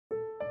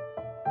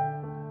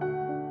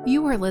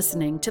You are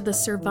listening to the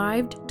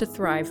Survived to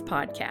Thrive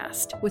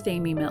podcast with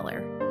Amy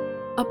Miller,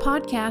 a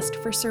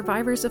podcast for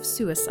survivors of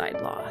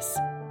suicide loss.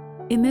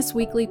 In this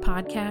weekly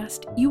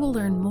podcast, you will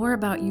learn more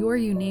about your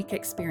unique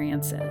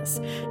experiences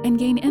and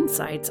gain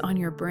insights on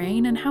your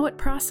brain and how it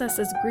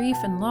processes grief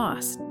and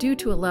loss due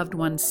to a loved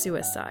one's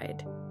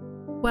suicide.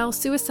 While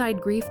suicide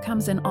grief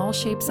comes in all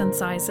shapes and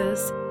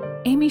sizes,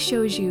 Amy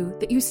shows you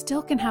that you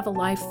still can have a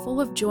life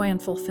full of joy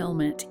and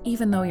fulfillment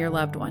even though your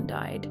loved one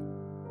died.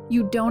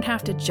 You don't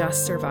have to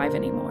just survive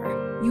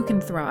anymore. You can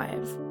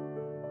thrive.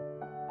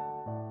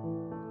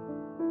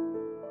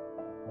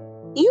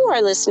 You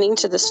are listening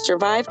to the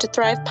Survive to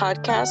Thrive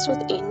podcast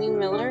with Amy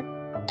Miller,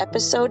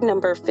 episode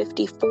number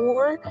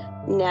 54,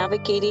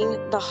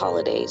 Navigating the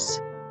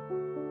Holidays.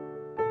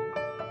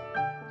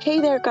 Hey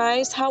there,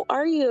 guys. How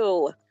are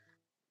you?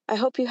 I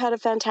hope you had a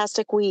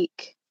fantastic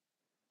week.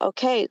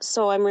 Okay,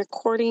 so I'm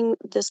recording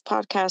this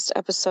podcast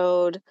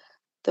episode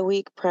the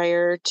week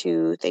prior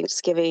to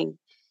Thanksgiving.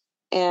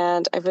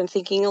 And I've been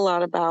thinking a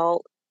lot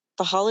about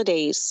the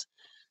holidays.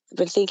 I've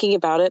been thinking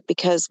about it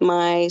because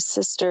my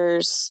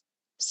sister's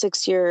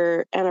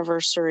 6-year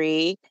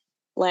anniversary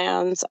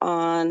lands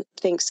on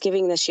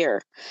Thanksgiving this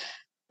year.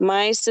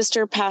 My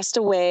sister passed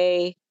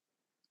away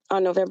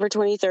on November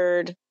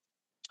 23rd,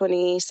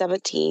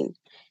 2017.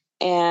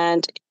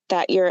 And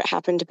that year it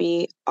happened to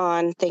be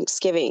on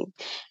Thanksgiving.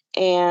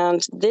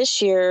 And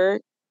this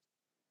year,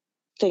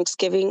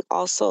 Thanksgiving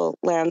also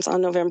lands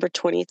on November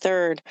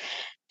 23rd.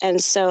 And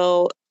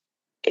so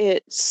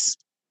it's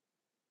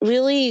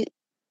really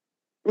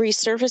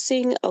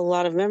resurfacing a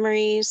lot of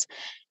memories,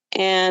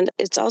 and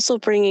it's also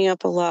bringing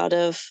up a lot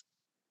of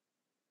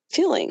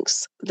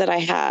feelings that I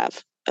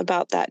have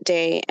about that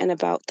day and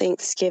about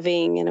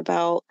Thanksgiving and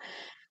about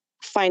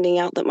finding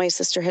out that my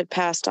sister had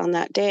passed on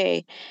that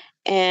day.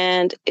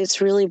 And it's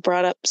really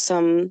brought up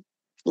some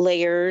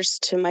layers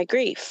to my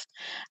grief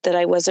that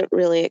I wasn't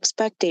really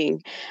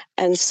expecting.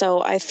 And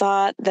so I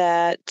thought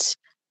that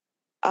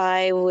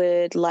I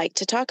would like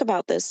to talk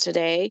about this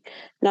today,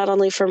 not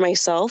only for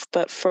myself,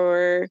 but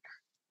for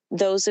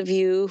those of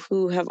you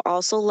who have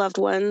also loved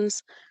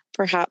ones,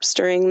 perhaps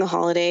during the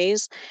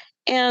holidays,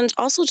 and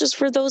also just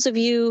for those of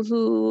you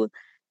who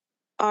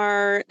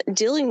are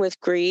dealing with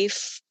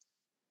grief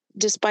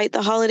despite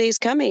the holidays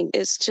coming.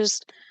 It's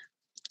just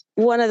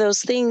one of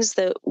those things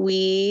that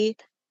we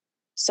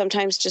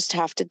sometimes just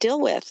have to deal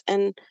with.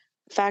 And in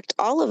fact,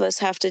 all of us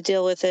have to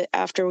deal with it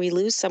after we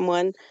lose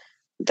someone.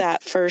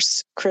 That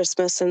first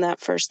Christmas and that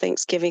first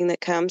Thanksgiving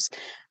that comes,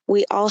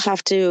 we all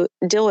have to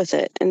deal with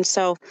it. And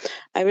so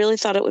I really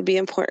thought it would be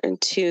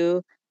important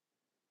to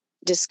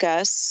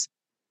discuss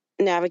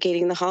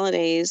navigating the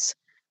holidays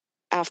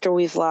after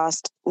we've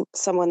lost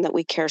someone that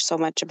we care so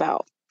much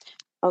about.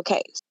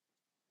 Okay,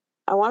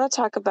 I want to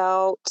talk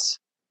about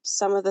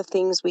some of the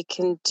things we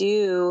can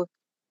do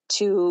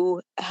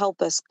to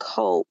help us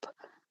cope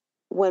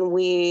when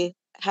we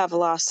have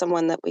lost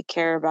someone that we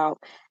care about,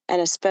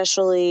 and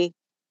especially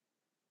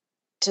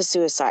to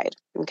suicide,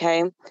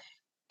 okay?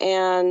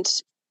 And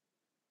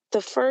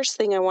the first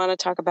thing I want to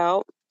talk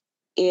about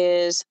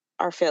is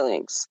our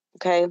feelings,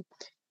 okay?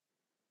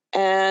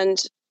 And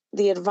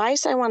the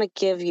advice I want to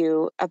give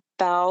you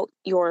about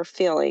your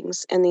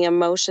feelings and the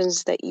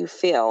emotions that you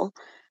feel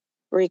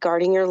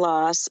regarding your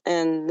loss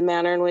and the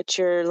manner in which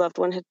your loved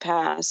one had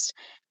passed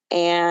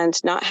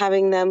and not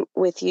having them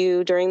with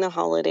you during the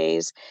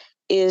holidays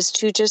is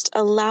to just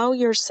allow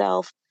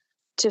yourself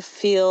to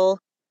feel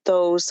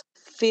those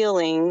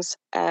feelings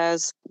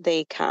as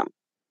they come,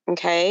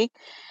 okay?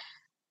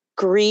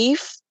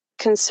 Grief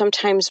can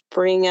sometimes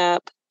bring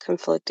up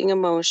conflicting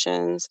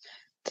emotions,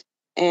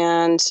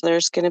 and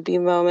there's going to be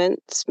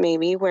moments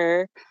maybe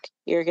where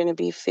you're going to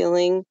be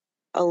feeling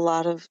a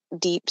lot of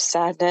deep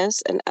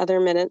sadness, and other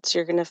minutes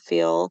you're going to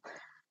feel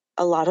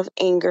a lot of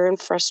anger and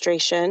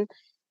frustration,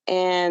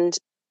 and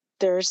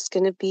there's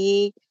going to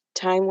be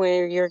time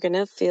where you're going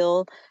to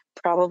feel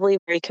probably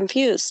very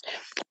confused.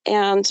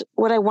 And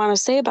what I want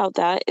to say about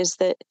that is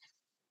that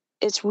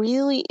it's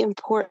really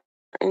important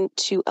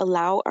to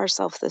allow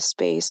ourselves the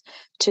space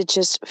to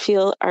just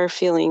feel our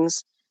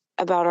feelings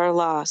about our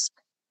loss,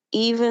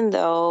 even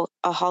though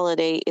a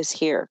holiday is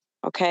here,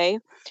 okay?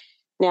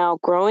 Now,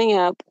 growing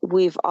up,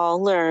 we've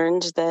all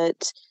learned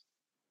that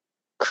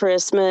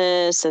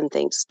Christmas and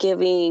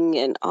Thanksgiving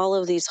and all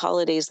of these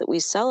holidays that we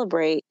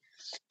celebrate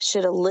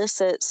should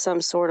elicit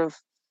some sort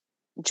of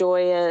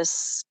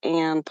joyous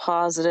and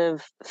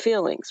positive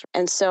feelings.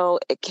 And so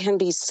it can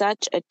be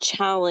such a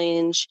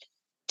challenge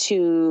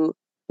to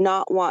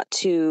not want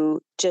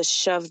to just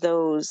shove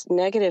those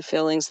negative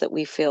feelings that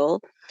we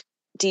feel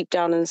deep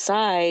down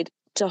inside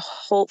to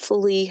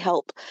hopefully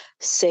help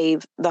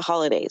save the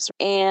holidays.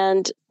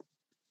 And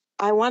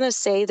I want to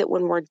say that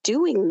when we're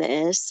doing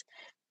this,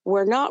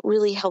 we're not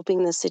really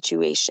helping the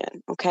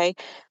situation, okay?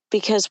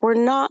 Because we're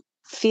not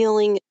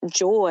feeling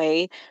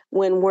joy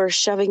when we're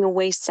shoving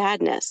away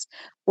sadness.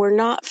 We're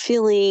not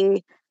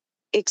feeling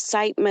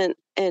excitement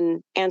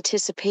and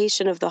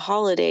anticipation of the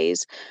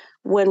holidays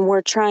when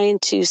we're trying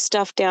to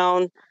stuff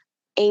down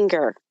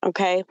anger,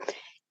 okay?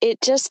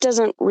 it just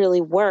doesn't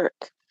really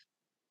work.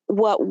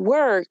 What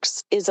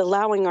works is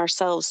allowing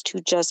ourselves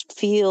to just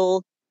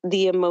feel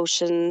the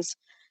emotions,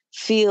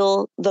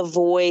 feel the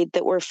void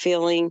that we're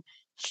feeling,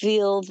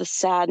 feel the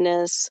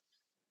sadness,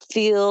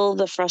 feel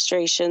the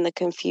frustration, the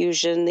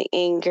confusion, the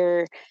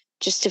anger,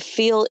 just to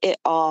feel it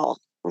all.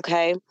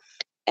 Okay.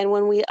 And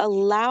when we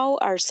allow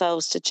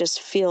ourselves to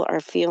just feel our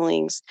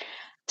feelings,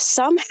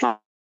 somehow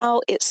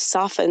it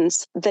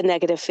softens the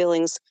negative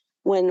feelings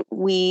when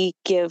we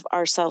give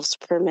ourselves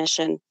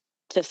permission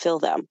to feel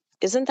them.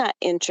 Isn't that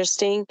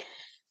interesting?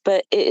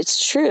 But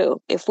it's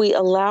true. If we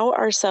allow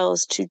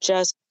ourselves to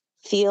just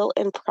feel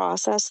and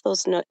process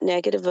those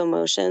negative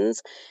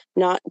emotions,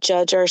 not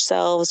judge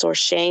ourselves or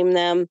shame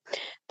them,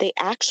 they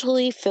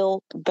actually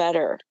feel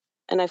better.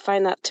 And I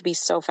find that to be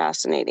so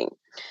fascinating.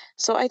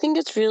 So I think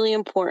it's really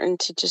important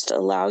to just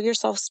allow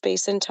yourself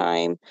space and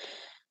time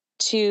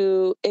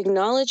to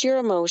acknowledge your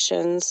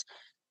emotions,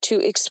 to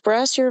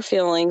express your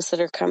feelings that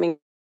are coming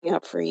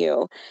up for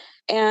you,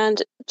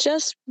 and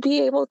just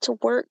be able to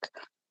work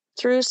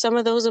through some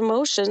of those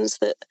emotions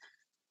that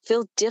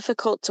feel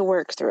difficult to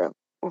work through.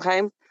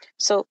 Okay.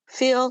 So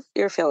feel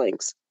your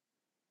feelings.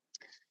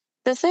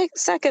 The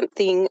second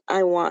thing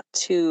I want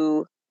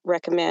to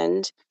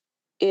recommend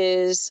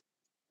is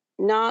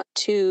not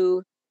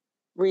to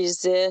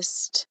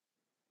resist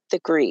the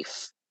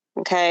grief.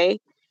 Okay.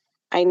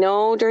 I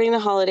know during the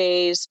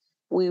holidays,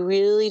 we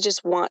really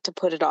just want to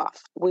put it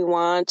off. We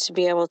want to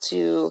be able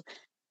to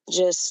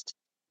just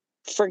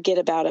forget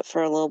about it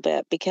for a little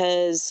bit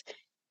because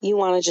you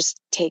want to just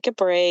take a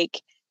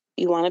break.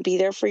 You want to be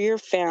there for your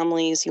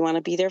families. You want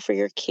to be there for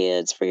your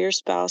kids, for your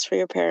spouse, for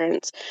your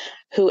parents,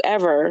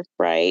 whoever,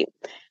 right?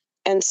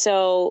 And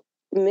so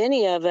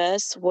many of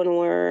us, when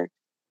we're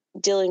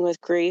dealing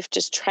with grief,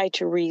 just try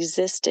to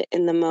resist it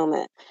in the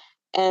moment.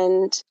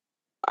 And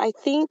I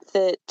think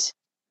that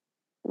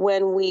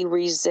when we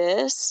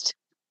resist,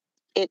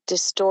 it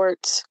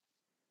distorts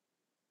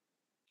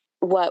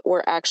what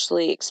we're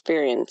actually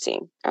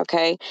experiencing.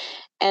 Okay.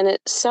 And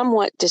it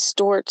somewhat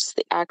distorts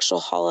the actual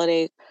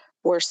holiday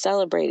we're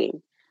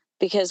celebrating.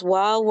 Because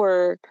while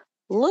we're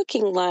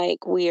looking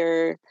like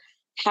we're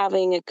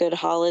having a good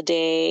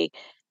holiday,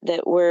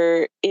 that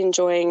we're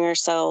enjoying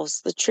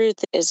ourselves, the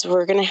truth is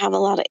we're going to have a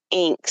lot of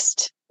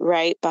angst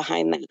right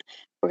behind that.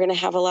 We're going to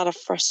have a lot of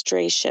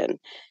frustration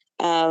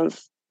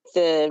of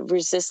the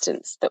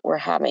resistance that we're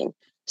having.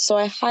 So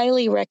I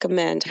highly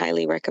recommend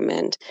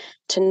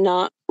to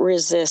not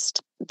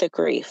resist the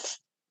grief.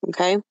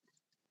 Okay.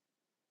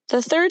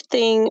 The third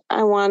thing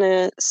I want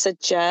to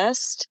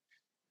suggest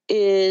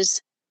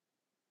is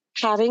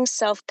having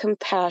self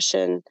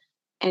compassion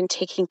and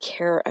taking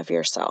care of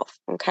yourself.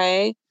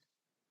 Okay.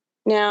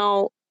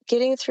 Now,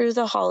 getting through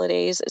the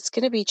holidays, it's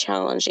going to be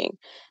challenging.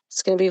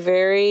 It's going to be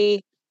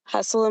very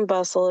hustle and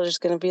bustle. There's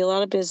going to be a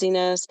lot of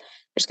busyness.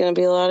 There's going to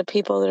be a lot of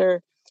people that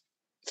are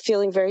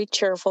feeling very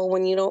cheerful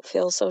when you don't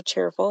feel so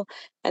cheerful.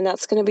 And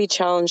that's going to be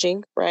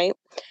challenging, right?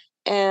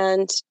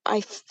 And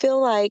I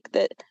feel like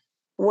that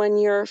when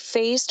you're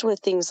faced with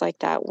things like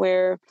that,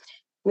 where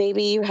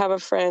maybe you have a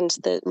friend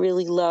that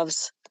really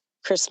loves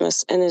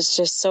Christmas and is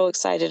just so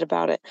excited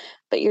about it,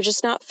 but you're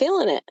just not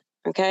feeling it,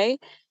 okay?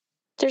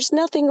 There's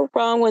nothing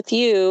wrong with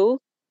you,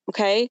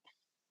 okay?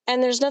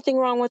 And there's nothing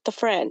wrong with the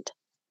friend.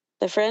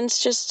 The friend's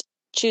just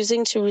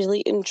choosing to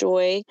really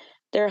enjoy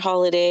their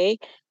holiday,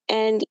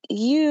 and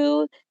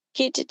you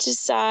get to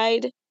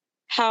decide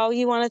how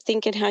you want to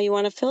think and how you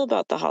want to feel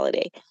about the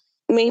holiday.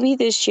 Maybe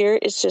this year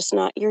is just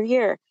not your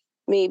year.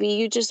 Maybe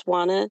you just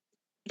want to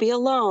be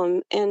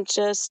alone and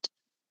just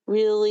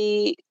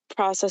really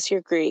process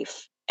your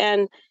grief.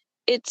 And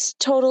it's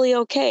totally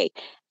okay.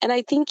 And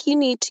I think you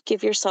need to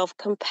give yourself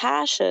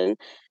compassion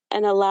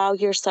and allow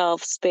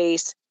yourself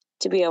space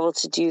to be able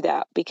to do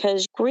that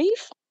because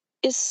grief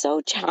is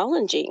so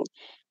challenging.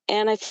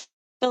 And I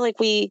feel like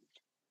we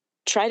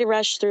try to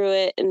rush through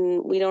it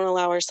and we don't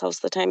allow ourselves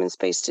the time and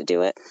space to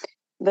do it.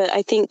 But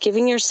I think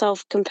giving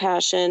yourself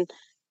compassion,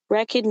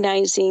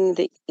 recognizing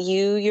that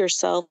you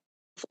yourself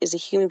is a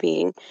human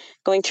being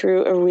going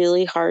through a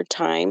really hard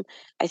time,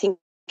 I think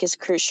is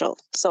crucial.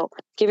 So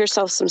give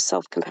yourself some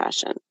self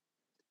compassion.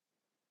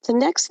 The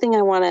next thing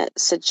I want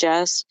to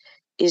suggest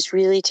is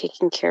really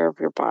taking care of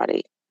your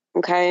body.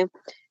 Okay.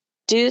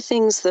 Do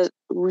things that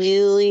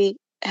really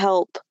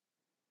help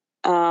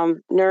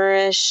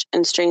nourish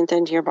and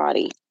strengthen your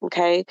body.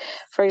 Okay.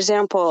 For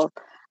example,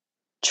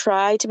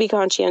 try to be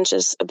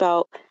conscientious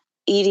about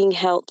eating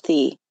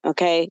healthy.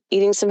 Okay.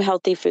 Eating some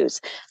healthy foods.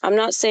 I'm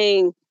not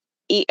saying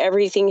eat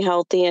everything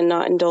healthy and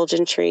not indulge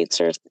in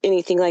treats or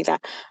anything like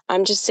that.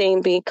 I'm just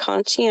saying be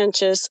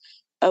conscientious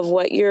of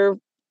what you're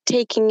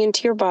taking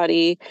into your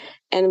body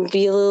and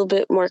be a little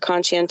bit more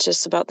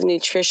conscientious about the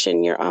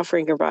nutrition you're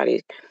offering your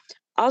body.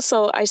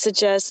 Also, I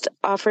suggest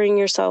offering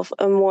yourself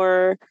a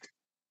more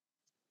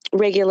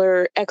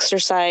regular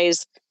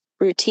exercise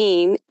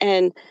routine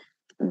and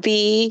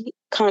be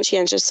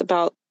conscientious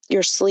about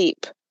your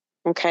sleep.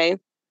 Okay.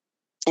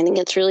 I think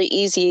it's really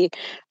easy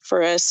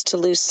for us to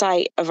lose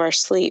sight of our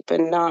sleep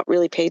and not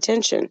really pay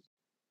attention.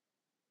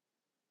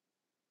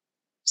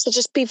 So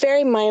just be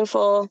very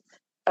mindful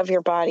of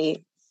your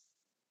body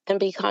and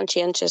be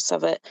conscientious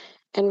of it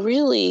and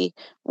really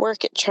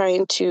work at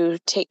trying to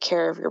take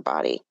care of your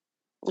body.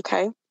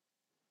 Okay?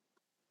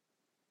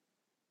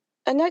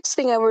 The next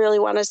thing I really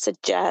want to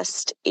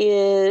suggest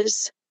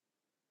is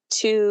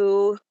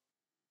to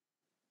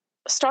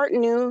start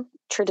new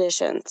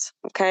traditions.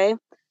 Okay?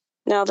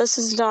 Now, this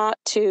is not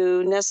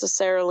to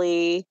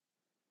necessarily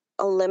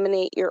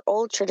eliminate your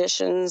old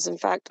traditions. In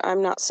fact,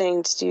 I'm not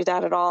saying to do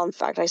that at all. In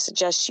fact, I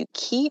suggest you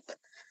keep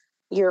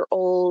your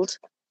old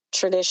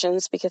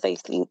traditions because I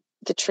think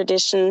the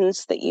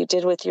traditions that you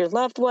did with your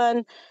loved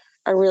one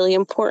are really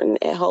important.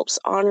 It helps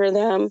honor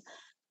them,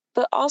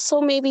 but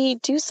also maybe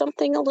do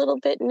something a little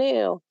bit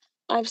new.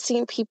 I've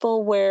seen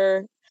people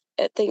where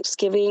at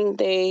Thanksgiving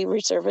they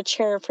reserve a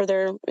chair for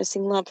their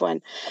missing loved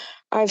one.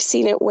 I've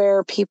seen it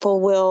where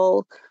people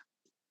will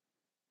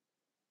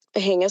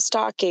hang a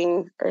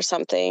stocking or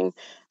something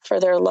for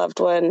their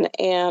loved one,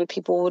 and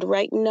people would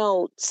write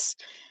notes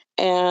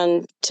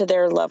and to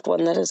their loved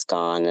one that is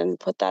gone and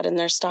put that in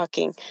their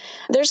stocking.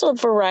 There's a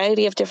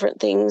variety of different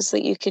things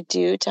that you could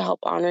do to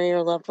help honor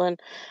your loved one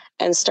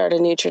and start a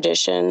new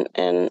tradition,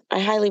 and I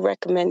highly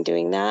recommend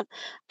doing that.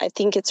 I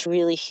think it's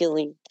really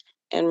healing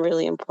and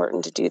really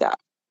important to do that.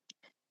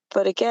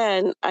 But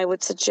again, I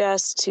would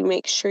suggest to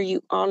make sure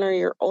you honor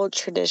your old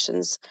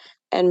traditions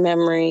and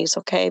memories,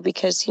 okay?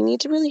 Because you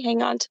need to really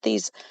hang on to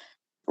these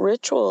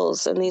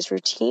rituals and these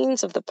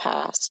routines of the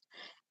past.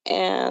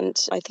 And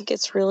I think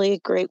it's really a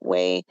great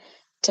way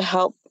to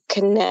help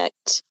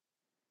connect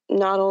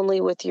not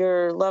only with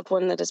your loved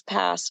one that has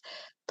passed,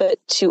 but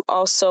to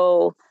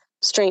also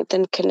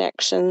strengthen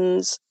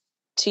connections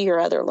to your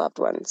other loved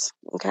ones.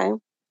 Okay.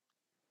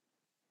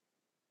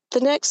 The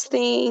next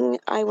thing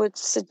I would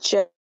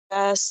suggest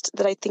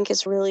that I think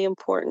is really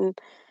important,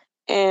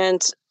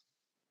 and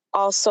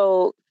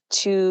also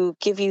to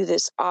give you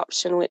this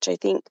option, which I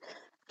think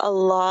a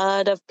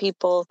lot of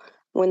people,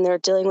 when they're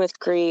dealing with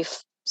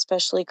grief,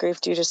 especially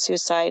grief due to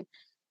suicide,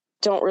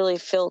 don't really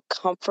feel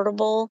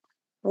comfortable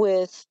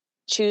with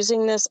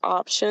choosing this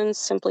option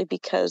simply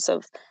because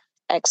of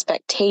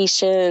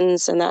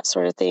expectations and that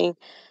sort of thing.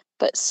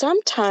 But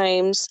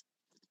sometimes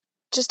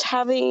just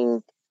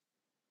having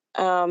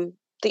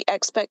the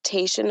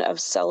expectation of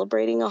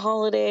celebrating a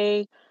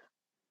holiday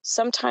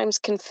sometimes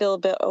can feel a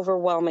bit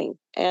overwhelming.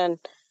 And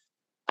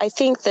I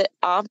think that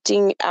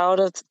opting out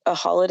of a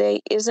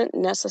holiday isn't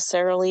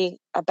necessarily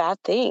a bad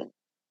thing.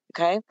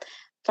 Okay. In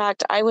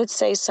fact, I would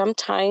say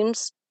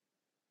sometimes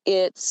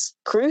it's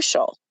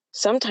crucial.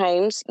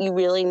 Sometimes you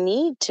really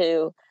need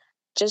to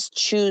just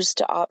choose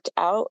to opt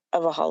out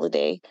of a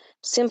holiday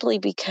simply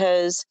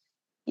because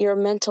your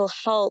mental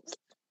health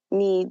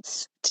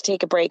needs to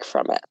take a break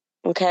from it.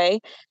 Okay.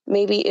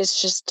 Maybe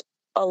it's just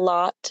a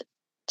lot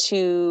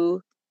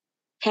to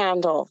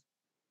handle.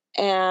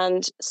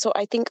 And so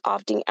I think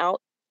opting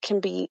out can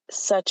be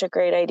such a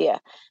great idea.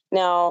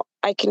 Now,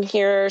 I can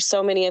hear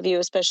so many of you,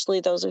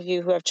 especially those of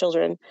you who have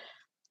children,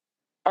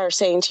 are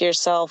saying to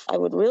yourself, I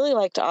would really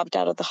like to opt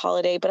out of the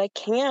holiday, but I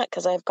can't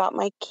because I've got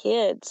my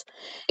kids.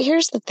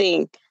 Here's the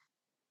thing.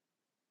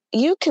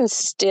 You can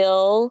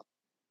still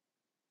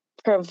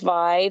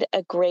provide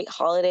a great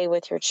holiday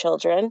with your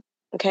children,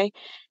 okay?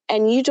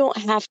 And you don't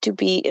have to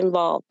be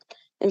involved.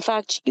 In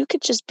fact, you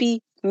could just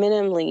be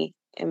minimally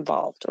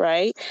involved,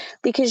 right?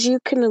 Because you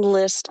can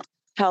enlist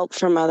help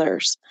from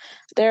others.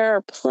 There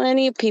are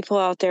plenty of people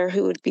out there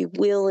who would be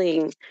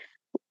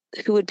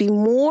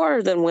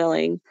more than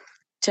willing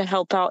to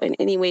help out in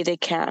any way they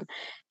can.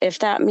 If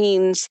that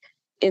means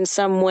in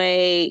some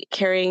way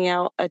carrying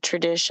out a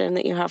tradition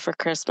that you have for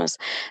Christmas,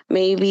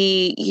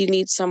 maybe you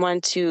need someone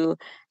to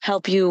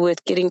help you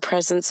with getting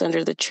presents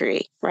under the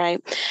tree,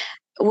 right?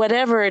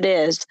 Whatever it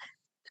is,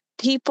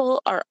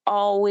 people are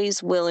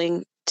always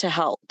willing to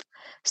help.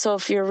 So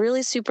if you're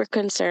really super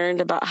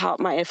concerned about how it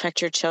might affect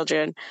your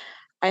children,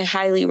 I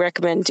highly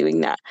recommend doing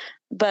that.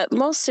 But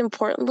most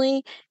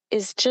importantly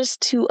is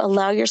just to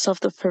allow yourself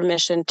the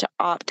permission to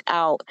opt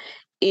out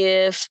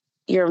if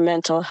your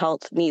mental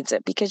health needs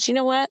it. Because you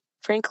know what?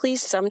 Frankly,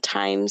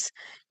 sometimes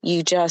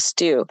you just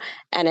do,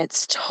 and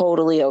it's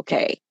totally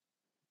okay.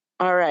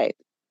 All right.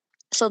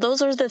 So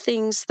those are the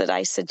things that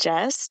I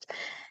suggest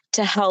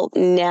to help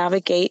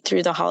navigate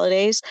through the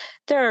holidays.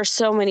 There are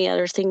so many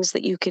other things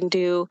that you can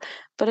do,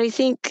 but I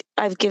think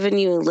I've given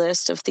you a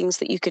list of things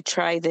that you could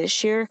try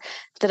this year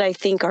that I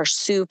think are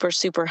super,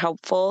 super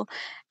helpful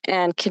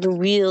and can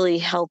really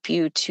help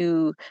you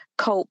to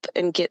cope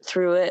and get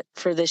through it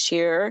for this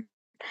year.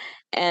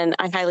 And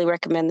I highly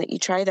recommend that you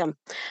try them.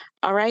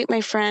 All right,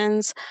 my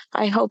friends,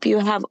 I hope you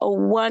have a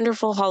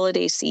wonderful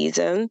holiday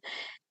season.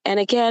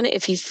 And again,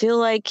 if you feel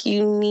like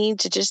you need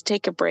to just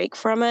take a break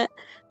from it,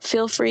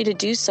 feel free to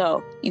do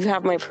so. You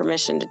have my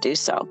permission to do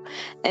so.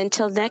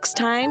 Until next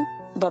time,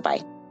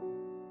 bye-bye.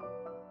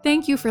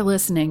 Thank you for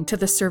listening to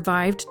the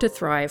Survived to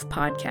Thrive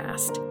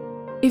podcast.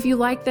 If you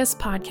like this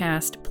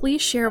podcast, please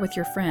share with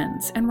your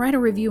friends and write a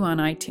review on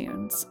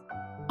iTunes.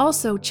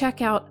 Also,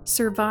 check out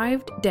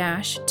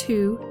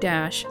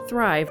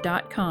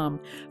survived-2-thrive.com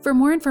for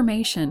more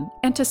information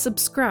and to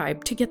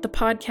subscribe to get the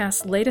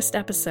podcast's latest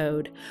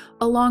episode,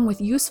 along with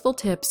useful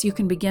tips you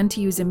can begin to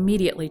use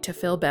immediately to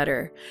feel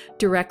better,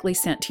 directly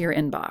sent to your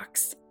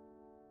inbox.